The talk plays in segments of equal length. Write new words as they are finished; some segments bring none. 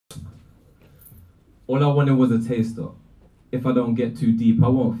All I wanted was a taster. If I don't get too deep, I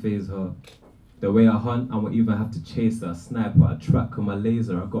won't phase her. The way I hunt, I won't even have to chase her. I snipe her, I track her, my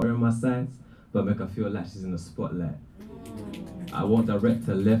laser. I got her in my sights, but make her feel like she's in the spotlight. I won't direct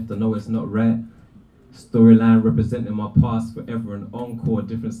her left, I know it's not right. Storyline representing my past, forever an encore,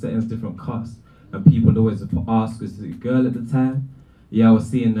 different settings, different casts. And people always ask, was it a girl at the time? Yeah, I was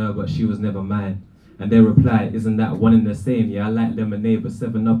seeing her, but she was never mine. And they reply, isn't that one and the same? Yeah, I like lemonade, but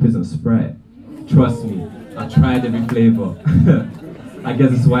 7-Up isn't Sprite. Trust me, I tried every flavor. I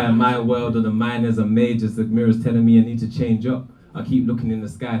guess it's why in my world, all the minors and majors, the mirror's telling me I need to change up. I keep looking in the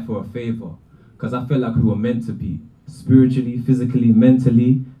sky for a favor. Cause I felt like we were meant to be. Spiritually, physically,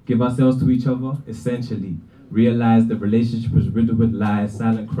 mentally, give ourselves to each other, essentially. Realize the relationship was riddled with lies,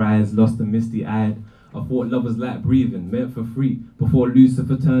 silent cries, lost and misty-eyed. I thought love was like breathing, meant for free. Before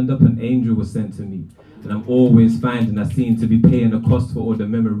Lucifer turned up, an angel was sent to me. And I'm always finding I seem to be paying a cost for all the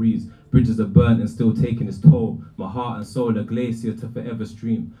memories. Bridges are burnt and still taking its toll. My heart and soul a glacier to forever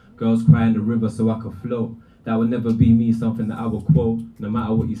stream. Girls cry in the river so I could float. That would never be me, something that I would quote. No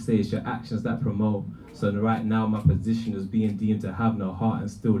matter what you say, it's your actions that promote. So right now my position is being deemed to have no heart and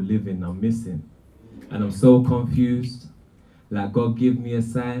still living, I'm missing. And I'm so confused, like God give me a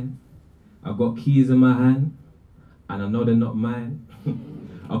sign. I've got keys in my hand, and I know they're not mine.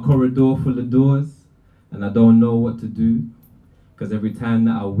 A corridor full of doors, and I don't know what to do. Cause every time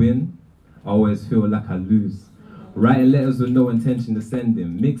that I win, I always feel like I lose. Writing letters with no intention to send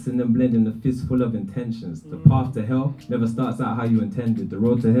them, mixing and blending a fist full of intentions. The path to hell never starts out how you intended. The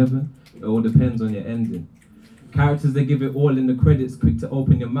road to heaven, it all depends on your ending. Characters, they give it all in the credits, quick to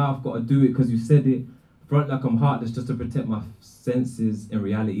open your mouth, gotta do it cause you said it. Front like I'm heartless just to protect my senses, in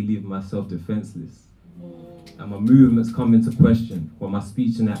reality leaving myself defenseless. And my movements come into question, while my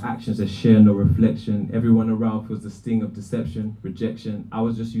speech and their actions they share no reflection. Everyone around feels the sting of deception, rejection. I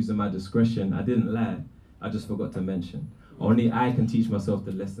was just using my discretion, I didn't lie, I just forgot to mention. Only I can teach myself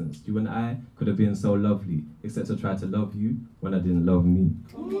the lessons. You and I could have been so lovely, except to try to love you when I didn't love me.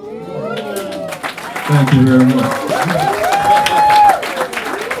 Thank you very much.